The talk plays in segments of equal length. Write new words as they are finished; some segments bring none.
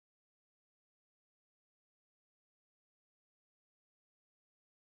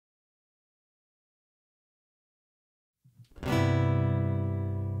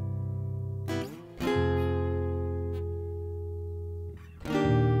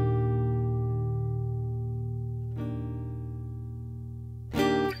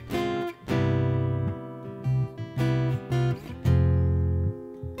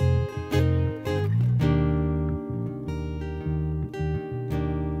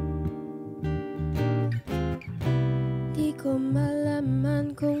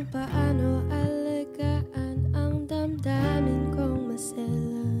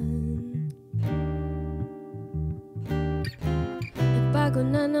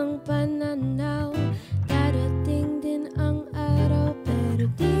ng pananaw. Darating din ang araw, pero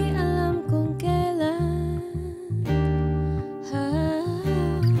di alam kung kailan.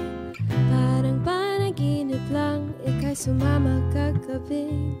 Parang panaginip lang, ika'y sumama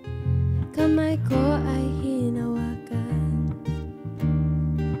kagabi, kamay ko ay hinawakan.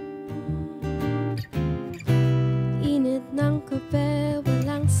 Init ng kape,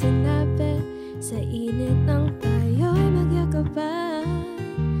 walang sinabi, sa init ng tayo'y magyakapan.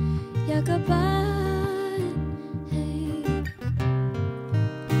 Yakapan, hey.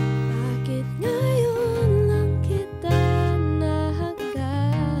 Bakit ngayon lang kita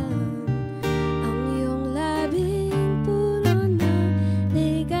nahagan? Ang iyong labing puno ng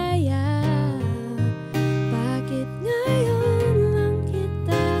ligaya. Bakit ngayon lang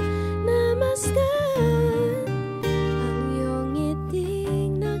kita namasdan? Ang iyong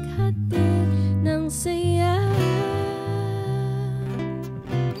ngiting naghatid ng saya.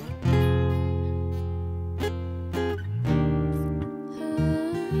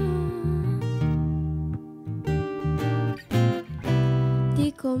 Di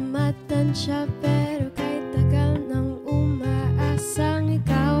ko matansya, pero kahit tagal nang umaasang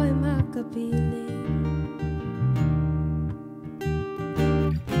ikaw ay makapiling.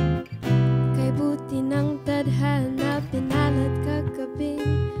 Kay buti ng tadhana, pinalad kagabing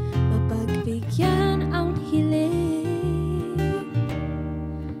mapagbigyan ang hiling.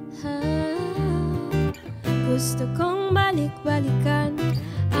 Gusto kong balik-balikan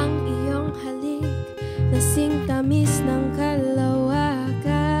ang iyong halik, lasing tamis ng kalawakan.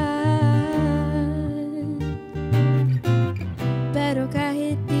 Pero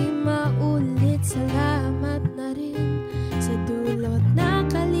kahit di maulit, salamat na rin sa dulot na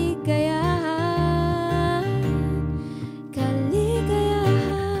kaligayahan.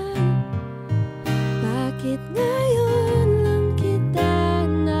 Kaligayahan. Bakit ngayon lang kita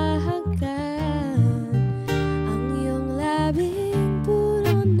nahagan? Ang iyong labing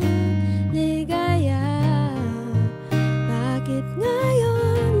puno ng ligaya. Bakit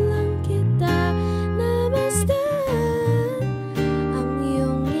ngayon lang kita namasdan? Ang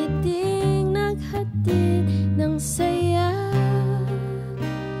iyong ngiting naghatid ng saya.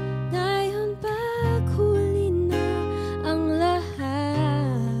 Ngayon paghuli na ang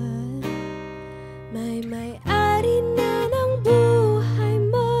lahat, may-ari na ng buhay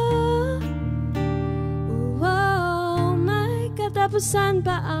mo. Oh, may katapusan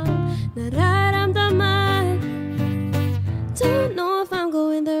pa ang nararamdaman. Don't know if I'm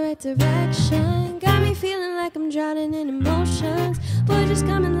going the right direction. Got me feeling like I'm drowning in emotions. Boy, just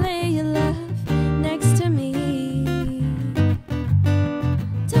come and lay your love next to me.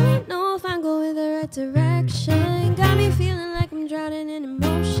 Don't know if I'm going the right direction. Got me feeling like I'm drowning in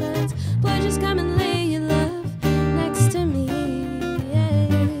emotions. Boy, just come and lay your love next to me. Yeah.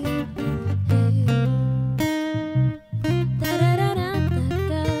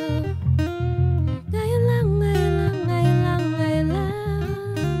 Da-da-da-da-da-da. Ngayon lang, ngayon lang, ngayon lang, ngayon lang.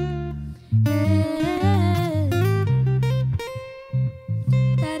 Yeah.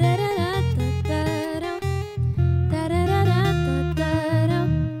 Da-da-da-da-da-da. Da-da-da-da-da-da.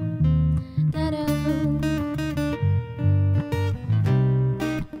 Da-da.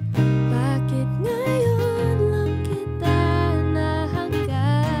 Bakit ngayon lang kita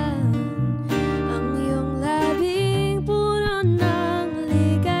nahagan? Ang iyong labing puno ng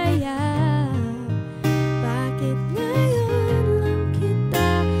ligaya. Bakit ngayon lang kita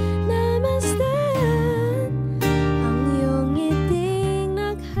namasdan? Ang iyong ngiting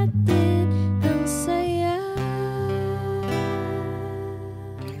naghatid ng saya.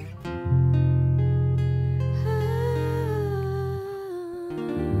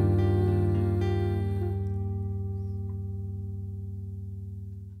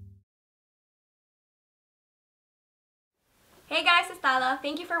 Hey guys, it's Tala.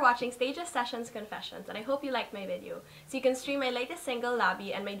 Thank you for watching Stages Sessions Confessions, and I hope you liked my video. So you can stream my latest single,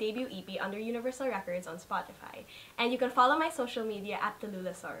 Labi, and my debut EP under Universal Records on Spotify. And you can follow my social media at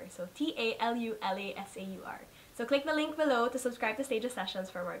Talulasor, so Talulasar. So click the link below to subscribe to Stages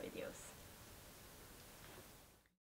Sessions for more videos.